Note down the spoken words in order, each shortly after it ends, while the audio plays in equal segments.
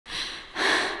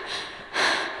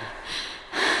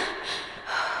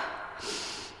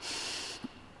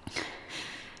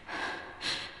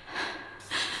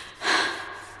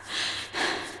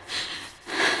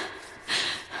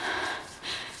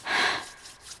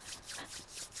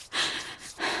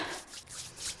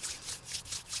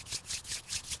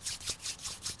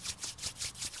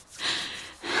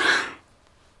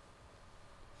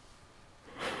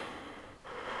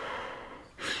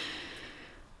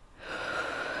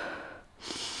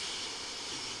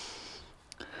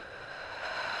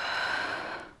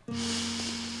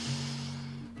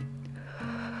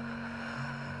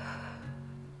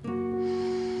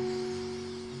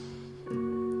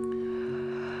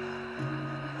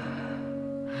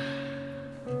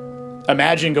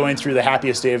Imagine going through the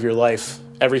happiest day of your life.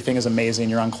 Everything is amazing,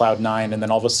 you're on cloud 9, and then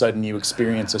all of a sudden you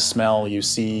experience a smell, you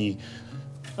see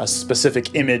a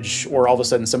specific image, or all of a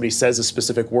sudden somebody says a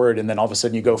specific word, and then all of a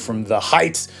sudden you go from the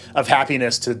height of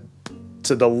happiness to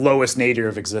the lowest nadir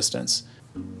of existence.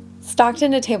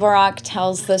 Stockton to Table Rock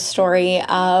tells the story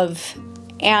of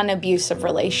an abusive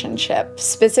relationship,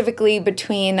 specifically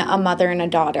between a mother and a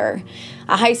daughter.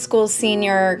 A high school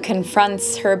senior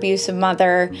confronts her abusive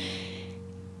mother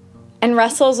and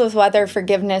wrestles with whether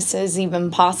forgiveness is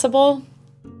even possible.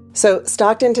 So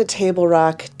Stockton to Table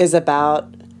Rock is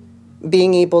about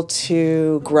being able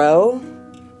to grow,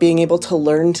 being able to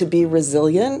learn to be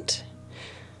resilient,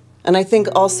 and I think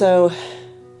also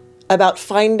about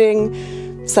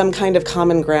finding some kind of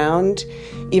common ground,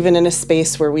 even in a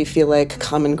space where we feel like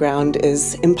common ground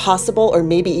is impossible or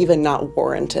maybe even not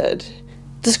warranted.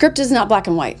 The script is not black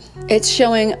and white. It's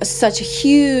showing such a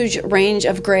huge range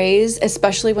of grays,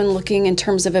 especially when looking in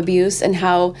terms of abuse and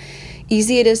how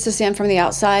easy it is to stand from the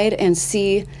outside and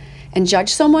see and judge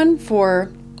someone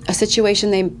for a situation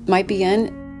they might be in.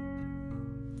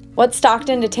 What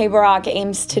Stockton to Table Rock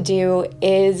aims to do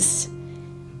is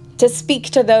to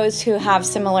speak to those who have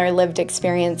similar lived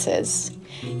experiences.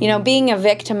 You know, being a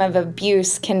victim of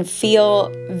abuse can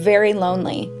feel very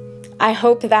lonely. I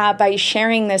hope that by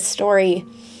sharing this story,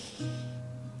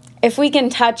 if we can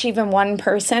touch even one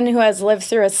person who has lived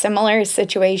through a similar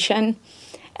situation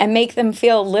and make them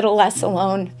feel a little less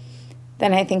alone,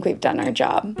 then I think we've done our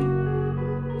job.